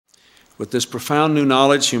With this profound new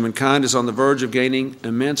knowledge, humankind is on the verge of gaining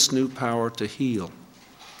immense new power to heal.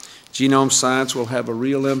 Genome science will have a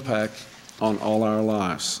real impact on all our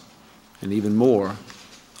lives, and even more,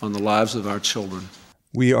 on the lives of our children.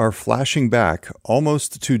 We are flashing back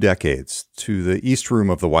almost 2 decades to the East Room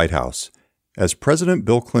of the White House as President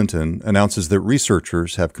Bill Clinton announces that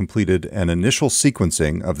researchers have completed an initial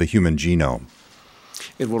sequencing of the human genome.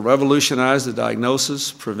 It will revolutionize the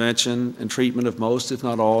diagnosis, prevention, and treatment of most, if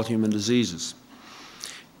not all, human diseases.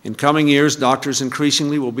 In coming years, doctors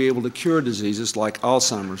increasingly will be able to cure diseases like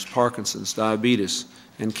Alzheimer's, Parkinson's, diabetes,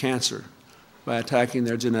 and cancer by attacking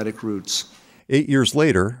their genetic roots. 8 years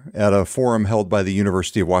later, at a forum held by the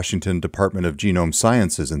University of Washington Department of Genome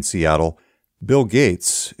Sciences in Seattle, Bill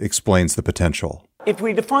Gates explains the potential. If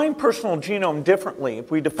we define personal genome differently,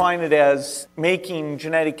 if we define it as making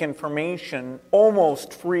genetic information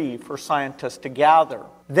almost free for scientists to gather,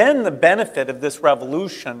 then the benefit of this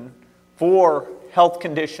revolution for health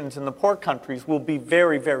conditions in the poor countries will be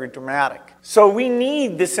very, very dramatic. So we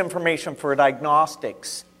need this information for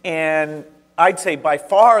diagnostics, and I'd say by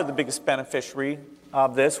far the biggest beneficiary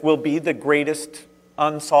of this will be the greatest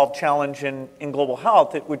unsolved challenge in global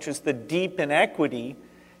health, which is the deep inequity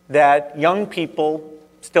that young people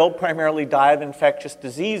still primarily die of infectious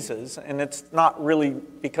diseases, and it's not really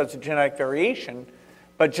because of genetic variation,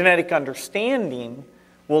 but genetic understanding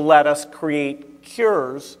will let us create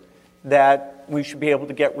cures that we should be able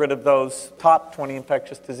to get rid of those top 20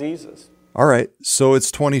 infectious diseases. All right, so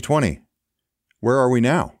it's 2020. Where are we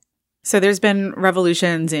now? So there's been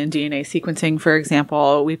revolutions in DNA sequencing, for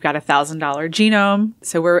example. We've got a $1,000 genome.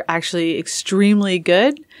 So we're actually extremely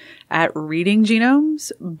good at reading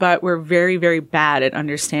genomes, but we're very, very bad at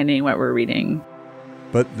understanding what we're reading.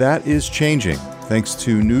 But that is changing thanks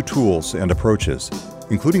to new tools and approaches,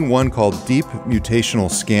 including one called deep mutational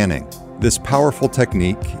scanning. This powerful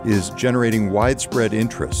technique is generating widespread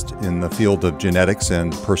interest in the field of genetics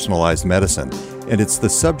and personalized medicine, and it's the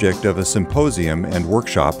subject of a symposium and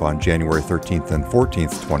workshop on January 13th and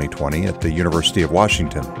 14th, 2020 at the University of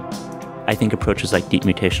Washington. I think approaches like deep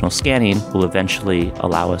mutational scanning will eventually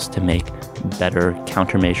allow us to make better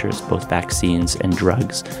countermeasures, both vaccines and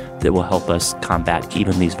drugs, that will help us combat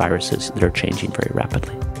even these viruses that are changing very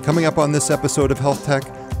rapidly. Coming up on this episode of Health Tech,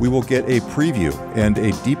 we will get a preview and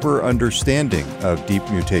a deeper understanding of deep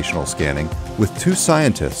mutational scanning with 2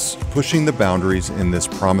 scientists pushing the boundaries in this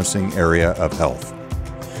promising area of health.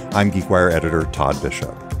 I'm GeekWire editor Todd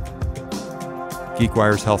Bishop.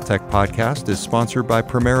 GeekWire's Health Tech podcast is sponsored by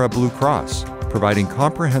Premera Blue Cross, providing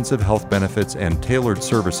comprehensive health benefits and tailored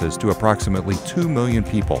services to approximately 2 million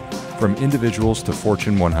people, from individuals to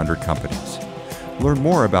Fortune 100 companies. Learn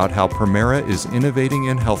more about how Premera is innovating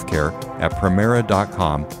in healthcare at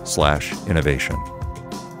premera.com/innovation.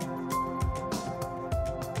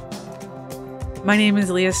 My name is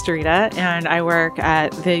Leah Starita, and I work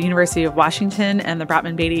at the University of Washington and the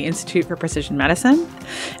Bratman Beatty Institute for Precision Medicine.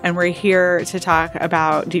 And we're here to talk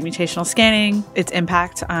about deep mutational scanning, its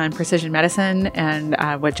impact on precision medicine, and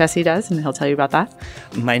what Jesse does, and he'll tell you about that.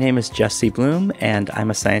 My name is Jesse Bloom, and I'm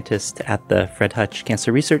a scientist at the Fred Hutch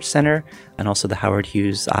Cancer Research Center and also the Howard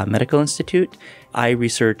Hughes Medical Institute. I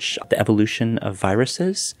research the evolution of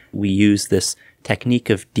viruses. We use this technique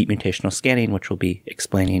of deep mutational scanning, which we'll be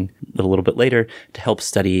explaining a little bit later, to help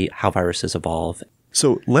study how viruses evolve.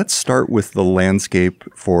 So let's start with the landscape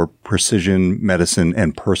for precision medicine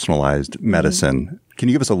and personalized medicine. Mm-hmm. Can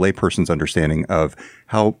you give us a layperson's understanding of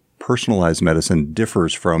how personalized medicine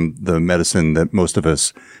differs from the medicine that most of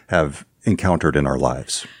us have encountered in our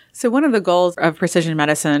lives? So one of the goals of precision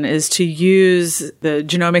medicine is to use the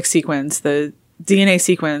genomic sequence, the DNA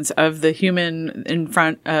sequence of the human in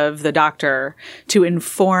front of the doctor to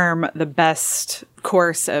inform the best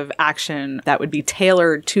course of action that would be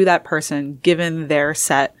tailored to that person given their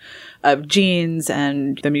set of genes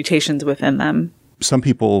and the mutations within them. Some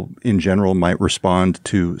people in general might respond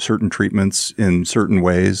to certain treatments in certain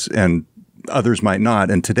ways and others might not.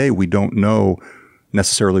 And today we don't know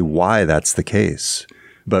necessarily why that's the case.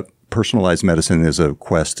 But personalized medicine is a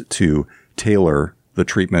quest to tailor the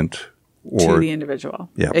treatment to the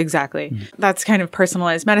individual. Yeah. Exactly. Mm-hmm. That's kind of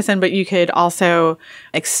personalized medicine, but you could also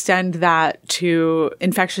extend that to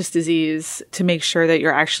infectious disease to make sure that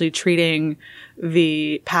you're actually treating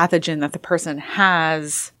the pathogen that the person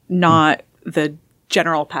has, not the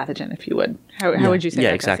general pathogen, if you would. How would you say that?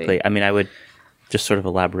 Yeah, exactly. Jesse? I mean, I would just sort of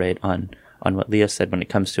elaborate on what Leah said when it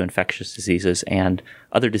comes to infectious diseases and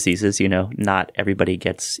other diseases. You know, not everybody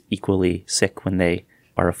gets equally sick when they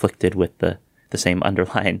are afflicted with the the same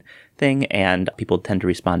underlying thing, and people tend to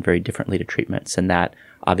respond very differently to treatments. And that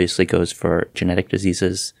obviously goes for genetic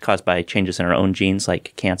diseases caused by changes in our own genes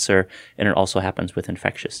like cancer, and it also happens with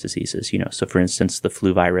infectious diseases. So for instance, the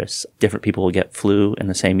flu virus, different people will get flu in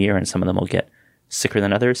the same year, and some of them will get sicker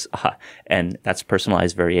than others. And that's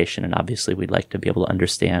personalized variation. And obviously we'd like to be able to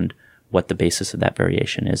understand what the basis of that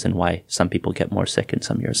variation is and why some people get more sick in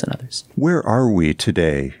some years than others. Where are we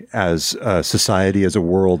today as a society, as a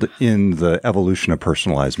world, in the evolution of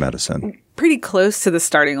personalized medicine? Pretty close to the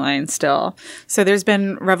starting line still. So there's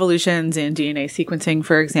been revolutions in DNA sequencing,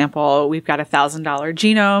 for example. We've got $1,000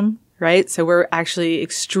 genome, right? So we're actually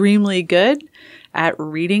extremely good at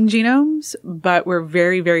reading genomes, but we're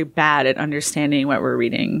very, very bad at understanding what we're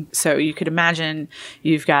reading. So you could imagine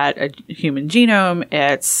you've got a human genome.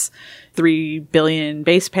 It's 3 billion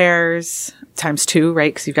base pairs times 2,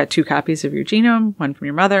 right? Because you've got 2 copies of your genome, one from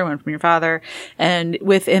your mother, one from your father. And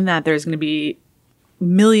within that, there's going to be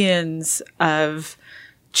millions of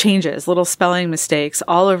changes, little spelling mistakes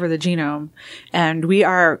all over the genome. And we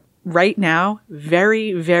are right now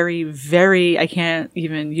very, very, very, I can't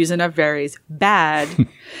even use enough varies, bad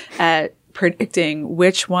at predicting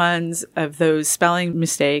which ones of those spelling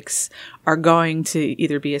mistakes are going to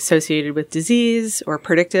either be associated with disease or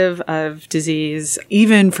predictive of disease,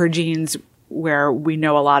 even for genes where we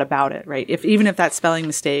know a lot about it, right? Even if that spelling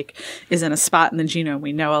mistake is in a spot in the genome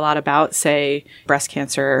we know a lot about, say, breast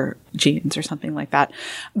cancer genes or something like that,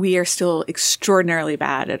 we are still extraordinarily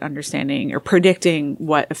bad at understanding or predicting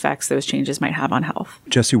what effects those changes might have on health.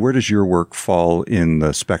 Jesse, where does your work fall in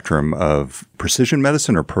the spectrum of precision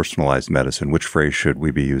medicine or personalized medicine? Which phrase should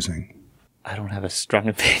we be using? I don't have a strong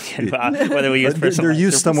opinion about whether we use personalized. They're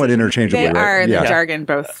used somewhat interchangeably, They right? are in the jargon,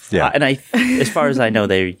 both. Yeah. And as far as I know,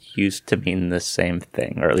 they're used to mean the same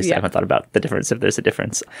thing, or at least I haven't thought about the difference if there's a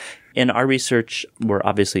difference. In our research, we're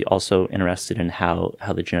obviously also interested in how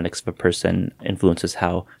the genetics of a person influences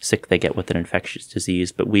how sick they get with an infectious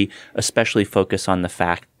disease, but we especially focus on the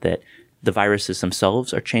fact that the viruses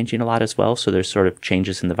themselves are changing a lot as well. So there's sort of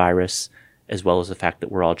changes in the virus, as well as the fact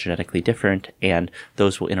that we're all genetically different, and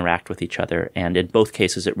those will interact with each other. And in both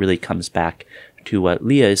cases, it really comes back to what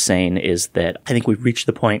Leah is saying, is that I think we've reached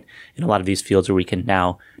the point in a lot of these fields where we can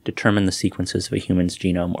now determine the sequences of a human's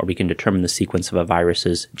genome, or we can determine the sequence of a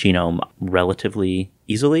virus's genome relatively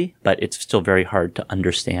easily, but it's still very hard to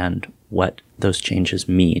understand what those changes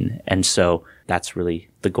mean. And so that's really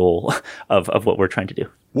the goal of what we're trying to do.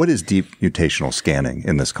 What is deep mutational scanning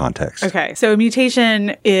in this context? Okay, so a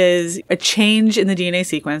mutation is a change in the DNA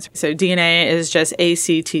sequence. So DNA is just A,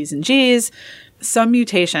 C, T's, and G's. Some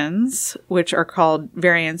mutations, which are called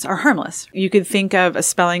variants, are harmless. You could think of a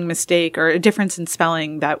spelling mistake or a difference in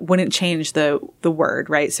spelling that wouldn't change the word,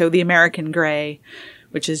 right? So the American gray,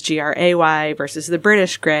 which is Gray versus the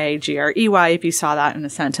British gray, Grey. If you saw that in a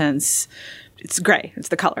sentence, it's gray. It's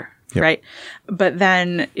the color. Yep. Right. But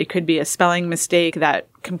then it could be a spelling mistake that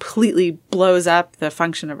completely blows up the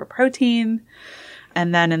function of a protein.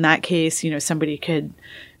 And then in that case, somebody could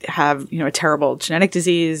have, a terrible genetic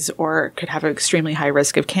disease, or could have an extremely high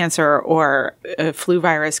risk of cancer, or a flu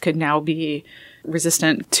virus could now be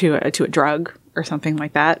resistant to a drug or something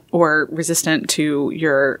like that, or resistant to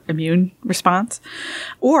your immune response.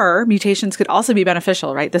 Or mutations could also be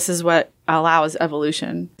beneficial, right? This is what allows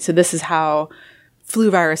evolution. So this is how flu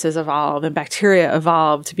viruses evolve and bacteria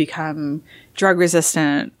evolve to become drug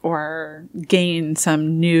resistant or gain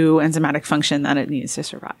some new enzymatic function that it needs to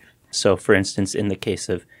survive. So, for instance, in the case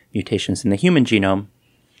of mutations in the human genome,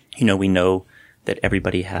 we know that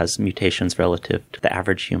everybody has mutations relative to the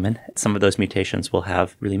average human. Some of those mutations will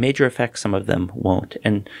have really major effects, some of them won't.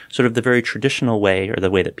 And sort of the very traditional way, or the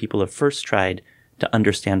way that people have first tried to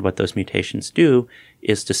understand what those mutations do,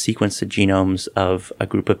 is to sequence the genomes of a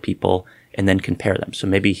group of people and then compare them. So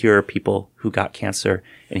maybe here are people who got cancer,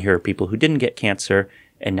 and here are people who didn't get cancer,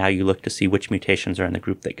 and now you look to see which mutations are in the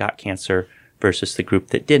group that got cancer versus the group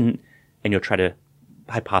that didn't, and you'll try to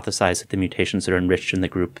hypothesize that the mutations that are enriched in the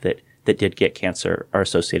group that did get cancer are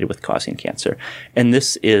associated with causing cancer. And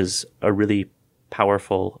this is a really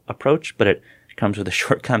powerful approach, but it comes with a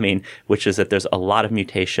shortcoming, which is that there's a lot of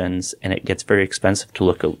mutations, and it gets very expensive to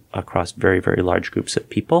look across very, very large groups of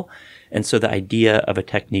people. And so the idea of a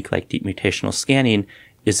technique like deep mutational scanning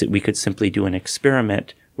is that we could simply do an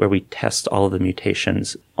experiment where we test all of the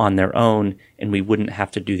mutations on their own, and we wouldn't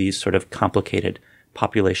have to do these sort of complicated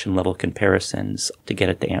population level comparisons to get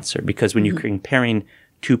at the answer. Because when you're comparing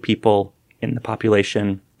two people in the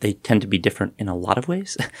population, they tend to be different in a lot of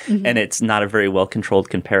ways, and it's not a very well-controlled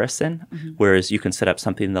comparison, whereas you can set up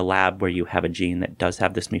something in the lab where you have a gene that does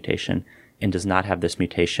have this mutation and does not have this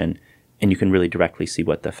mutation, and you can really directly see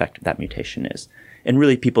what the effect of that mutation is. And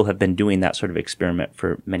really, people have been doing that sort of experiment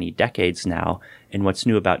for many decades now. And what's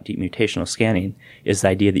new about deep mutational scanning is the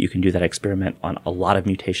idea that you can do that experiment on a lot of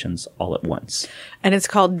mutations all at once. And it's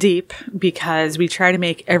called DEEP because we try to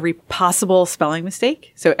make every possible spelling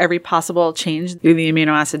mistake. So every possible change through the amino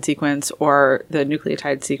acid sequence or the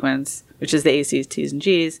nucleotide sequence, which is the A, C's, T's, and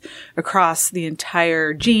G's, across the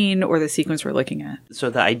entire gene or the sequence we're looking at. So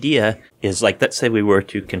the idea is, like, let's say we were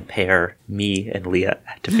to compare me and Leah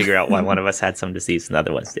to figure out why one of us had some disease and the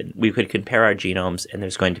other ones didn't. We could compare our genomes, and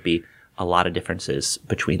there's going to be a lot of differences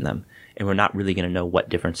between them. And we're not really going to know what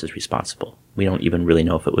difference is responsible. We don't even really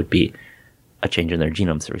know if it would be a change in their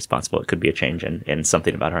genomes that's responsible. It could be a change in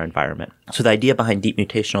something about our environment. So the idea behind deep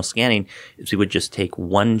mutational scanning is we would just take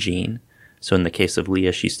one gene. So in the case of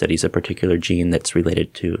Leah, she studies a particular gene that's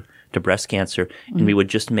related to breast cancer, and we would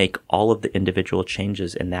just make all of the individual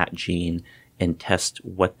changes in that gene and test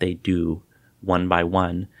what they do one by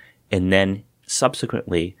one. And then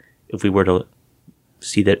subsequently, if we were to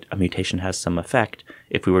see that a mutation has some effect,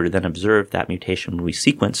 if we were to then observe that mutation when we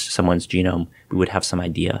sequenced someone's genome, we would have some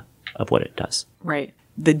idea of what it does. Right.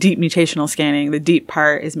 The deep mutational scanning, the deep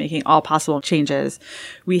part is making all possible changes.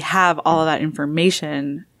 We have all of that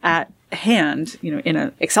information at hand, in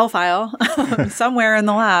an Excel file somewhere in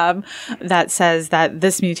the lab that says that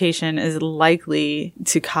this mutation is likely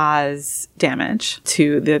to cause damage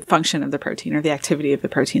to the function of the protein or the activity of the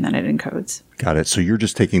protein that it encodes. Got it. So you're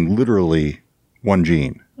just taking literally one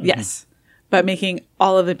gene. Yes, but making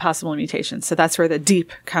all of the possible mutations. So that's where the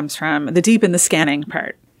deep comes from, the deep in the scanning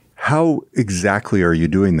part. How exactly are you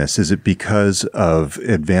doing this? Is it because of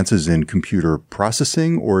advances in computer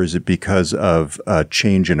processing, or is it because of a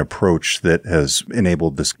change in approach that has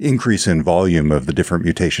enabled this increase in volume of the different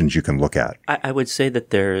mutations you can look at? I would say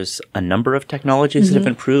that there's a number of technologies that have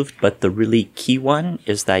improved, but the really key one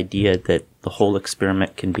is the idea that the whole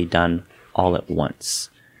experiment can be done all at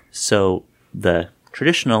once. So the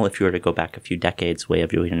traditional, if you were to go back a few decades, way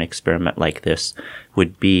of doing an experiment like this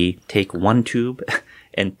would be take one tube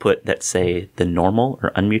and put, let's say, the normal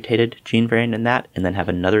or unmutated gene variant in that, and then have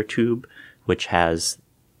another tube which has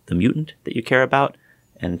the mutant that you care about,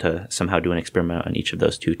 and to somehow do an experiment on each of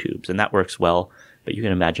those two tubes. And that works well, but you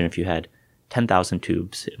can imagine if you had 10,000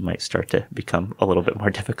 tubes, it might start to become a little bit more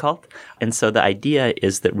difficult. And so the idea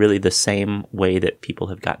is that really the same way that people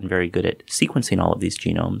have gotten very good at sequencing all of these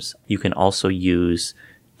genomes, you can also use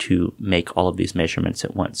to make all of these measurements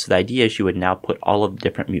at once. So the idea is you would now put all of the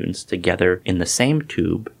different mutants together in the same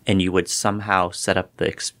tube, and you would somehow set up the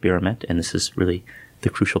experiment, and this is really the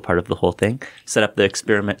crucial part of the whole thing, set up the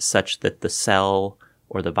experiment such that the cell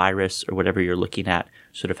or the virus or whatever you're looking at,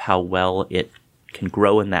 sort of how well it can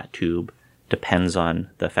grow in that tube depends on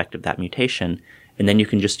the effect of that mutation. And then you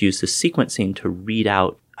can just use the sequencing to read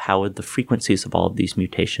out how the frequencies of all of these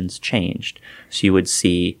mutations changed. So you would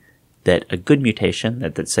see that a good mutation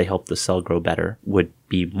that say helped the cell grow better would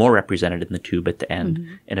be more represented in the tube at the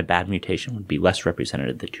end, and a bad mutation would be less represented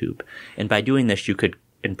in the tube. And by doing this, you could,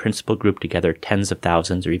 in principle, group together tens of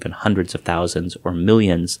thousands or even hundreds of thousands or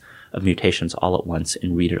millions of mutations all at once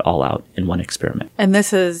and read it all out in one experiment. And this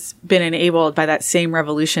has been enabled by that same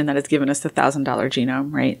revolution that has given us the $1,000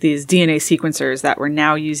 genome, right? These DNA sequencers that we're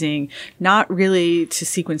now using, not really to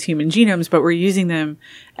sequence human genomes, but we're using them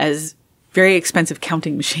as very expensive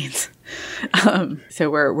counting machines. So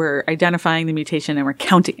we're identifying the mutation and we're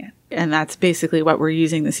counting it. And that's basically what we're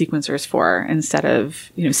using the sequencers for. Instead of,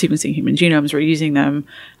 sequencing human genomes, we're using them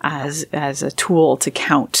as a tool to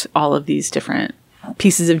count all of these different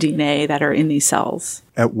pieces of DNA that are in these cells.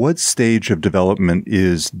 At what stage of development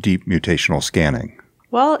is deep mutational scanning?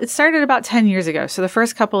 Well, it started about 10 years ago. So the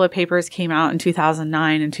first couple of papers came out in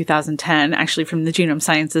 2009 and 2010, actually from the Genome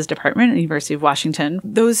Sciences Department at the University of Washington.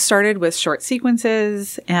 Those started with short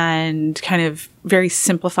sequences and kind of very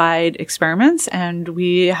simplified experiments. And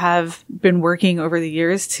we have been working over the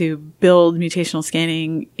years to build mutational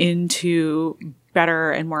scanning into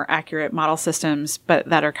better and more accurate model systems, but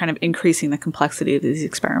that are kind of increasing the complexity of these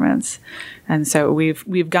experiments. And so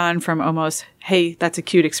we've gone from almost, hey, that's a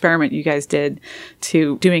cute experiment you guys did,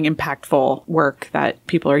 to doing impactful work that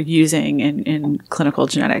people are using in clinical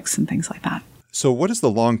genetics and things like that. So what is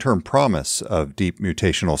the long-term promise of deep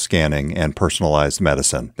mutational scanning and personalized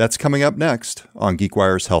medicine? That's coming up next on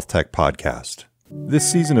GeekWire's Health Tech Podcast.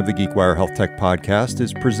 This season of the GeekWire Health Tech Podcast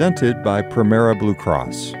is presented by Premera Blue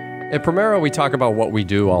Cross. At Premera, we talk about what we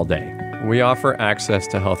do all day. We offer access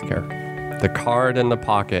to healthcare. The card in the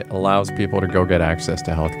pocket allows people to go get access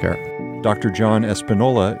to healthcare. Dr. John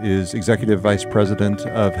Espinola is Executive Vice President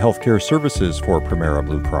of Healthcare Services for Premera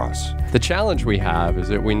Blue Cross. The challenge we have is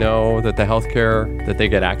that we know that the healthcare that they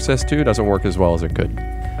get access to doesn't work as well as it could.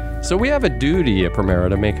 So we have a duty at Premera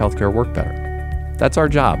to make healthcare work better. That's our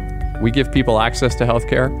job. We give people access to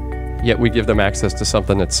healthcare, yet we give them access to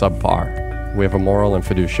something that's subpar. We have a moral and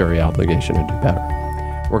fiduciary obligation to do better.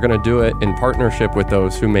 We're going to do it in partnership with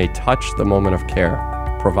those who may touch the moment of care.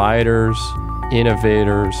 Providers,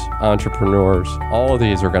 innovators, entrepreneurs, all of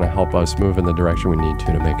these are going to help us move in the direction we need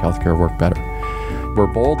to make healthcare work better. We're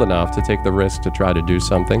bold enough to take the risk to try to do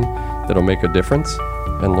something that'll make a difference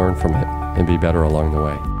and learn from it and be better along the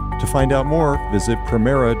way. To find out more, visit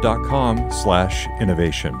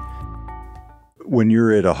Premera.com/innovation. When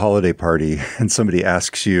you're at a holiday party and somebody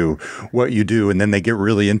asks you what you do, and then they get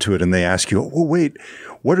really into it and they ask you, well, wait,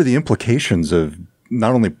 what are the implications of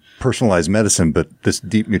not only personalized medicine, but this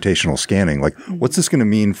deep mutational scanning? Like, what's this going to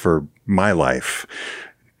mean for my life?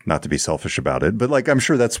 Not to be selfish about it, but like, I'm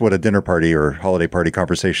sure that's what a dinner party or holiday party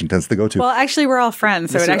conversation tends to go to. Well, actually, we're all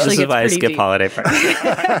friends, so it actually gets pretty deep. This is why I skip holiday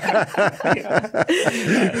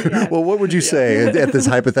parties. Well, what would you say at this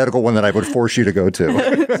hypothetical one that I would force you to go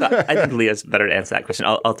to? So I think Leah's better to answer that question.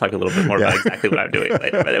 I'll talk a little bit more about exactly what I'm doing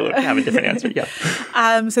later, but I would have a different answer. Yeah.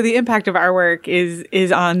 So the impact of our work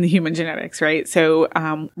is on the human genetics, right? So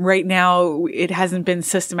right now, it hasn't been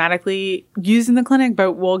systematically used in the clinic,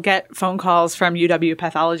 but we'll get phone calls from UW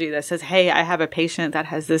Pathology that says, hey, I have a patient that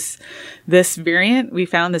has this variant. We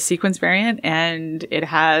found the sequence variant, and it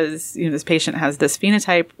has, this patient has this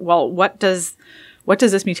phenotype. Well, what does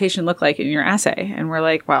this mutation look like in your assay? And we're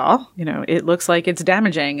like, well, it looks like it's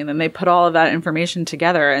damaging. And then they put all of that information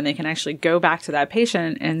together, and they can actually go back to that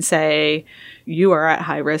patient and say, you are at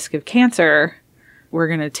high risk of cancer. We're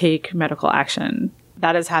going to take medical action.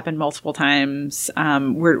 That has happened multiple times.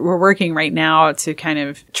 We're working right now to kind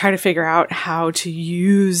of try to figure out how to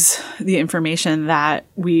use the information that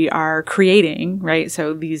we are creating, right?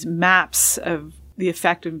 So these maps of the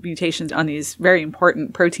effect of mutations on these very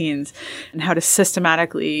important proteins, and how to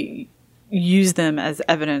systematically use them as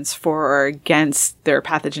evidence for or against their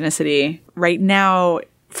pathogenicity. Right now,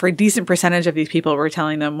 for a decent percentage of these people, we're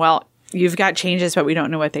telling them, well, you've got changes, but we don't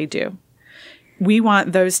know what they do. We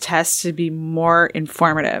want those tests to be more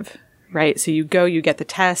informative, right? So you get the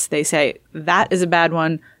test, they say, that is a bad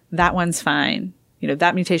one, that one's fine.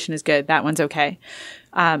 That mutation is good, that one's okay.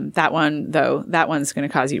 That one, though, that one's going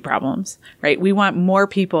to cause you problems, right? We want more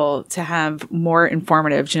people to have more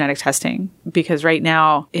informative genetic testing, because right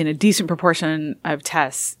now, in a decent proportion of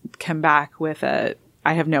tests, come back with a,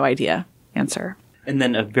 I have no idea answer. And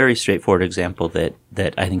then a very straightforward example that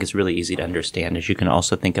I think is really easy to understand is you can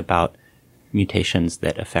also think about mutations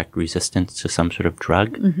that affect resistance to some sort of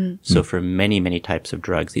drug. Mm-hmm. So for many, many types of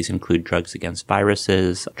drugs, these include drugs against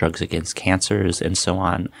viruses, drugs against cancers, and so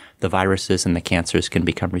on. The viruses and the cancers can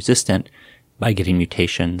become resistant by getting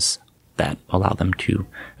mutations that allow them to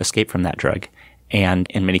escape from that drug. And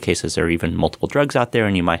in many cases, there are even multiple drugs out there,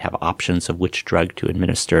 and you might have options of which drug to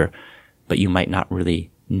administer, but you might not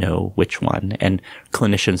really know which one. And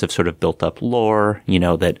clinicians have sort of built up lore,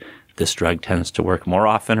 that this drug tends to work more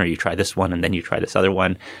often, or you try this one and then you try this other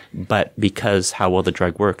one. But because how well the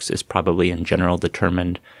drug works is probably in general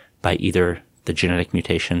determined by either the genetic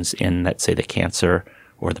mutations in, let's say, the cancer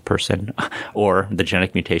or the person, or the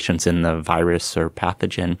genetic mutations in the virus or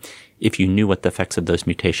pathogen, if you knew what the effects of those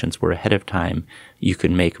mutations were ahead of time, you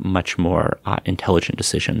could make much more intelligent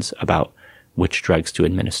decisions about which drugs to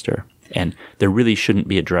administer. And there really shouldn't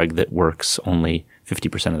be a drug that works only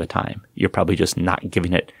 50% of the time. You're probably just not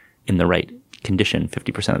giving it in the right condition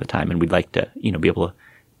 50% of the time. And we'd like to, be able to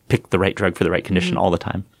pick the right drug for the right condition all the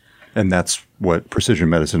time. And that's what precision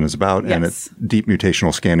medicine is about. Yes. And deep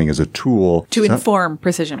mutational scanning is a tool to inform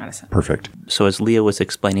precision medicine. Perfect. So as Leah was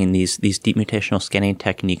explaining, these deep mutational scanning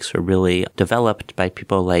techniques were really developed by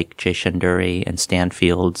people like Jay Shendure and Stan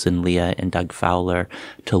Fields and Leah and Doug Fowler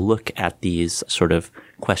to look at these sort of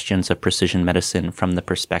questions of precision medicine from the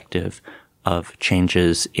perspective of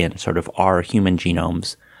changes in sort of our human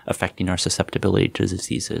genomes affecting our susceptibility to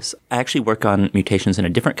diseases. I actually work on mutations in a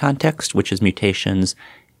different context, which is mutations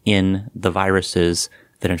in the viruses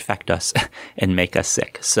that infect us and make us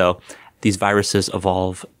sick. So these viruses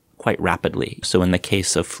evolve quite rapidly. So in the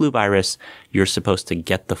case of flu virus, you're supposed to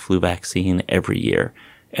get the flu vaccine every year.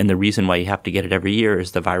 And the reason why you have to get it every year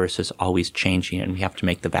is the virus is always changing, and we have to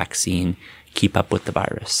make the vaccine keep up with the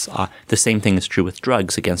virus. The same thing is true with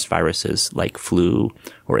drugs against viruses like flu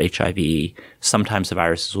or HIV. Sometimes the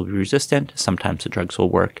viruses will be resistant, sometimes the drugs will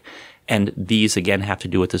work. And these, again, have to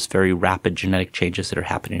do with this very rapid genetic changes that are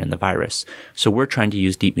happening in the virus. So we're trying to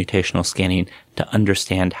use deep mutational scanning to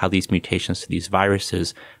understand how these mutations to these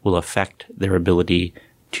viruses will affect their ability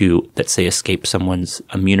to, let's say, escape someone's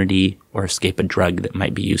immunity or escape a drug that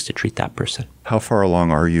might be used to treat that person. How far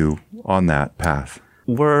along are you on that path?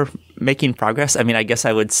 We're making progress. I mean, I guess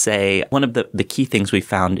I would say one of the key things we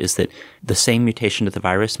found is that the same mutation to the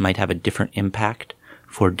virus might have a different impact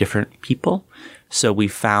for different people. So we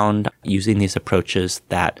found using these approaches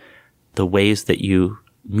that the ways that you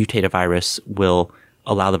mutate a virus will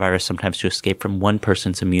allow the virus sometimes to escape from one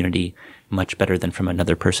person's immunity much better than from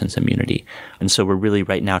another person's immunity. And so we're really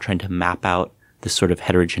right now trying to map out this sort of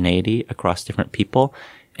heterogeneity across different people.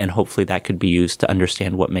 And hopefully that could be used to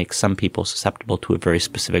understand what makes some people susceptible to a very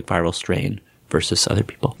specific viral strain versus other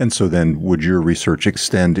people. And so then would your research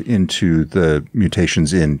extend into the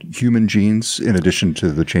mutations in human genes in addition to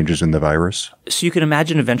the changes in the virus? So you can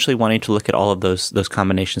imagine eventually wanting to look at all of those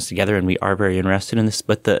combinations together, and we are very interested in this,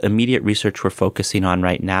 but the immediate research we're focusing on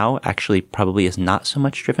right now actually probably is not so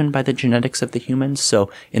much driven by the genetics of the humans. So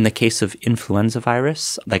in the case of influenza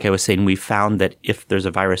virus, like I was saying, we found that if there's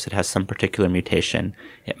a virus that has some particular mutation,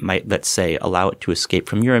 it might, let's say, allow it to escape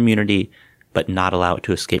from your immunity, but not allow it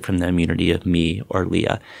to escape from the immunity of me or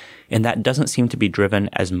Leah. And that doesn't seem to be driven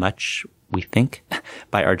as much, we think,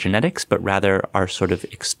 by our genetics, but rather our sort of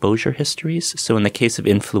exposure histories. So in the case of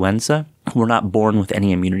influenza, we're not born with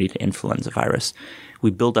any immunity to influenza virus.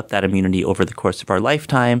 We build up that immunity over the course of our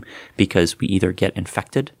lifetime because we either get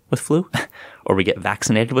infected with flu or we get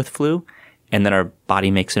vaccinated with flu, and then our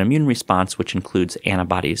body makes an immune response, which includes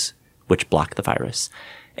antibodies, which block the virus.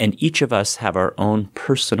 And each of us have our own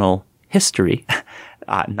personal history,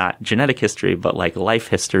 not genetic history, but like life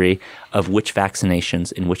history of which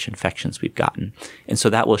vaccinations and which infections we've gotten. And so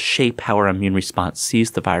that will shape how our immune response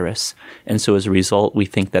sees the virus. And so as a result, we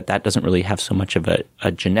think that that doesn't really have so much of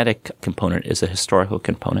a genetic component as a historical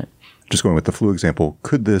component. Just going with the flu example,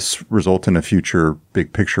 could this result in a future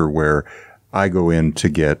big picture where I go in to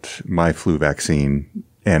get my flu vaccine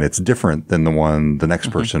and it's different than the one the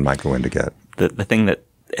next person might go in to get? The thing that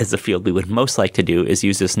as a field we would most like to do is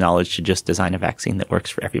use this knowledge to just design a vaccine that works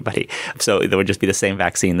for everybody. So there would just be the same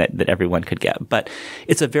vaccine that everyone could get. But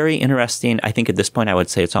it's a very interesting, I think at this point I would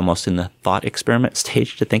say it's almost in the thought experiment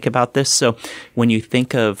stage to think about this. So when you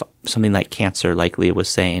think of something like cancer, like Leah was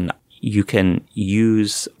saying, you can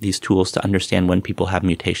use these tools to understand when people have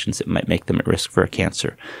mutations that might make them at risk for a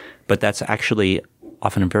cancer. But that's actually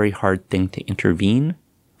often a very hard thing to intervene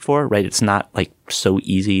for, right? It's not like so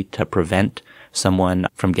easy to prevent someone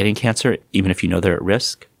from getting cancer, even if you know they're at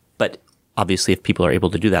risk. But obviously, if people are able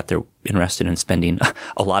to do that, they're interested in spending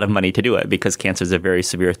a lot of money to do it because cancer is a very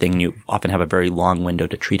severe thing and you often have a very long window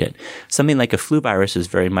to treat it. Something like a flu virus is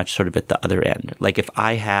very much sort of at the other end. Like if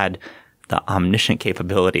I had the omniscient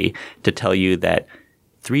capability to tell you that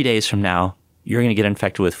 3 days from now, you're going to get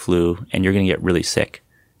infected with flu and you're going to get really sick,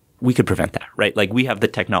 we could prevent that, right? Like we have the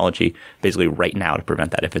technology basically right now to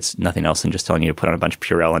prevent that if it's nothing else than just telling you to put on a bunch of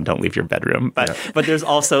Purell and don't leave your bedroom. But there's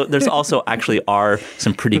also actually are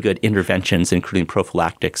some pretty good interventions, including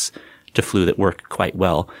prophylactics to flu that work quite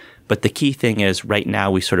well. But the key thing is right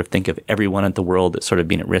now we sort of think of everyone in the world as sort of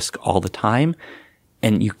being at risk all the time.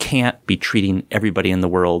 And you can't be treating everybody in the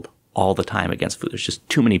world all the time against flu. There's just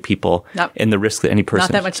too many people, and the risk that any person...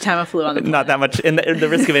 Not that much Tamiflu on the planet. Not that much, and the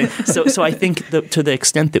risk of it. So I think to the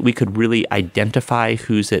extent that we could really identify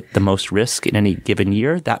who's at the most risk in any given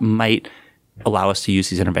year, that might allow us to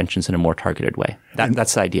use these interventions in a more targeted way.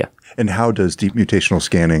 That's the idea. And how does deep mutational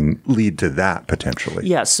scanning lead to that potentially?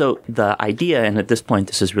 Yeah, so the idea, and at this point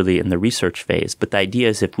this is really in the research phase, but the idea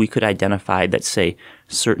is if we could identify that, say,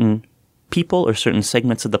 certain people or certain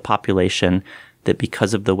segments of the population that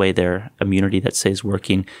because of the way their immunity, that say, is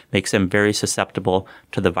working, makes them very susceptible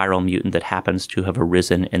to the viral mutant that happens to have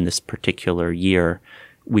arisen in this particular year,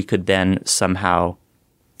 we could then somehow,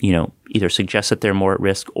 either suggest that they're more at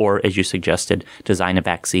risk or, as you suggested, design a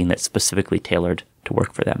vaccine that's specifically tailored to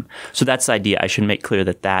work for them. So that's the idea. I should make clear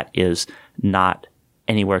that that is not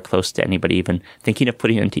anywhere close to anybody even thinking of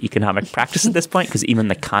putting it into economic practice at this point, because even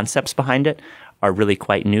the concepts behind it are really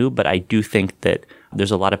quite new. But I do think that there's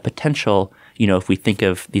a lot of potential, if we think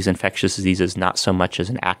of these infectious diseases not so much as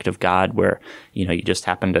an act of God where, you just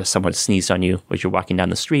happen to, someone sneezed on you as you're walking down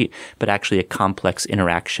the street, but actually a complex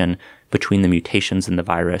interaction between the mutations in the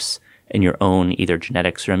virus and your own either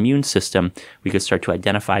genetics or immune system, we could start to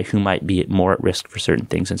identify who might be more at risk for certain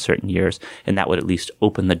things in certain years. And that would at least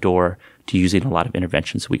open the door to using a lot of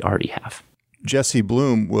interventions we already have. Jesse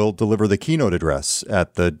Bloom will deliver the keynote address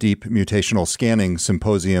at the Deep Mutational Scanning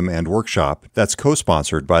Symposium and Workshop that's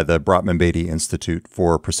co-sponsored by the Brotman Beatty Institute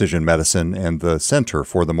for Precision Medicine and the Center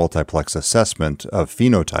for the Multiplex Assessment of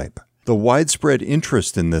Phenotype. The widespread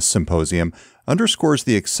interest in this symposium underscores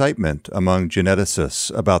the excitement among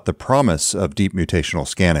geneticists about the promise of deep mutational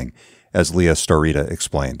scanning, as Leah Starita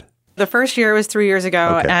explained. The first year was 3 years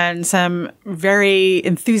ago, and some very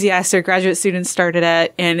enthusiastic graduate students started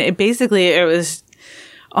it. And it was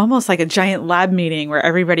almost like a giant lab meeting where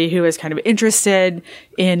everybody who was kind of interested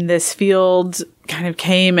in this field kind of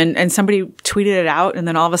came and somebody tweeted it out. And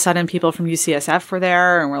then all of a sudden people from UCSF were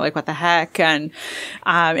there and we're like, what the heck? And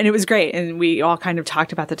it was great. And we all kind of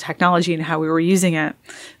talked about the technology and how we were using it.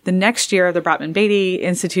 The next year, the Brotman Beatty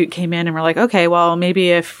Institute came in and we're like, okay, well, maybe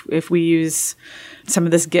if we use some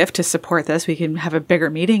of this gift to support this, we can have a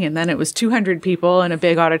bigger meeting. And then it was 200 people in a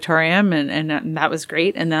big auditorium, and that was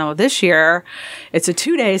great. And now this year, it's a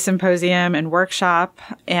 2-day symposium and workshop,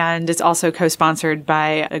 and it's also co-sponsored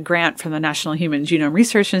by a grant from the National Human Genome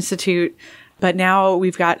Research Institute. But now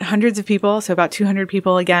we've got hundreds of people, so about 200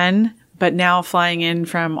 people again, but now flying in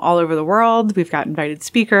from all over the world. We've got invited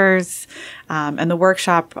speakers, and the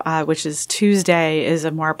workshop, which is Tuesday, is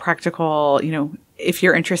a more practical, if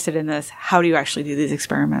you're interested in this, how do you actually do these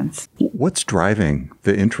experiments? What's driving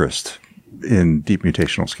the interest in deep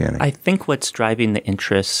mutational scanning? I think what's driving the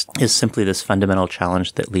interest is simply this fundamental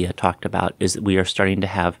challenge that Leah talked about, is that we are starting to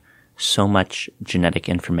have so much genetic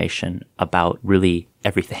information about really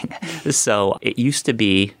everything. So it used to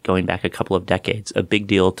be, going back a couple of decades, a big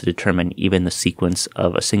deal to determine even the sequence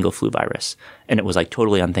of a single flu virus. And it was like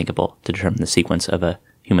totally unthinkable to determine the sequence of a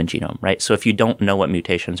human genome, right? So if you don't know what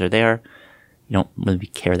mutations are there, you don't really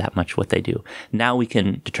care that much what they do. Now we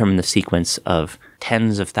can determine the sequence of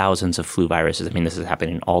tens of thousands of flu viruses. I mean, this is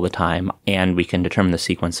happening all the time. And we can determine the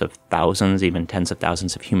sequence of thousands, even tens of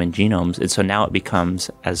thousands of human genomes. And so now it becomes,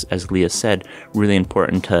 as Leah said, really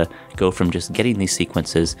important to go from just getting these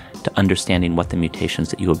sequences to understanding what the mutations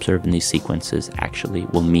that you observe in these sequences actually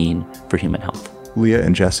will mean for human health. Leah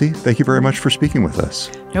and Jesse, thank you very much for speaking with us.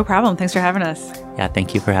 No problem. Thanks for having us. Yeah,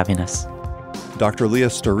 thank you for having us. Dr. Leah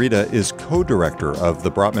Starita is co-director of the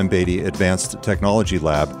Brotman Beatty Advanced Technology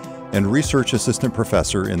Lab and research assistant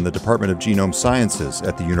professor in the Department of Genome Sciences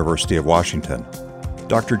at the University of Washington.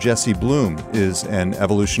 Dr. Jesse Bloom is an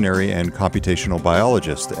evolutionary and computational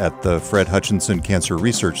biologist at the Fred Hutchinson Cancer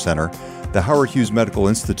Research Center, the Howard Hughes Medical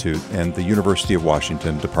Institute, and the University of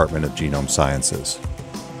Washington Department of Genome Sciences.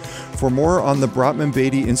 For more on the Brotman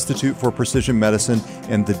Beatty Institute for Precision Medicine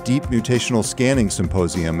and the Deep Mutational Scanning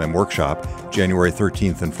Symposium and Workshop, January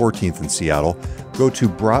 13th and 14th in Seattle, go to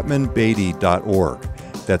brotmanbeatty.org.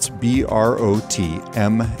 That's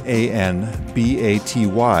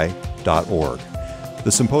brotmanbaty.org.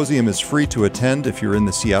 The symposium is free to attend if you're in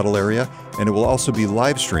the Seattle area, and it will also be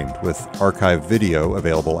live streamed with archived video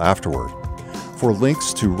available afterward. For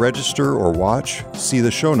links to register or watch, see the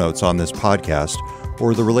show notes on this podcast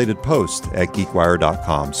or the related post at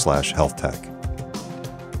geekwire.com/healthtech.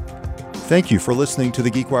 Thank you for listening to the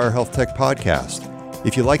GeekWire Health Tech Podcast.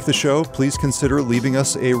 If you like the show, please consider leaving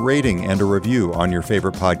us a rating and a review on your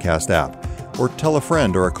favorite podcast app, or tell a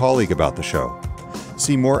friend or a colleague about the show.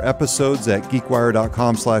 See more episodes at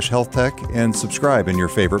geekwire.com/healthtech and subscribe in your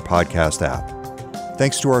favorite podcast app.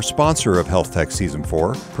 Thanks to our sponsor of Health Tech Season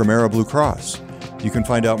 4, Premera Blue Cross. You can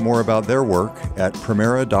find out more about their work at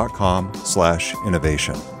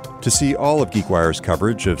premera.com/innovation. To see all of GeekWire's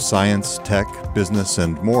coverage of science, tech, business,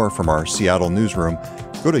 and more from our Seattle newsroom,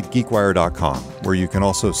 go to geekwire.com, where you can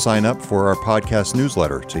also sign up for our podcast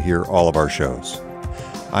newsletter to hear all of our shows.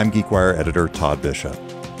 I'm GeekWire editor Todd Bishop.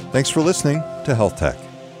 Thanks for listening to Health Tech.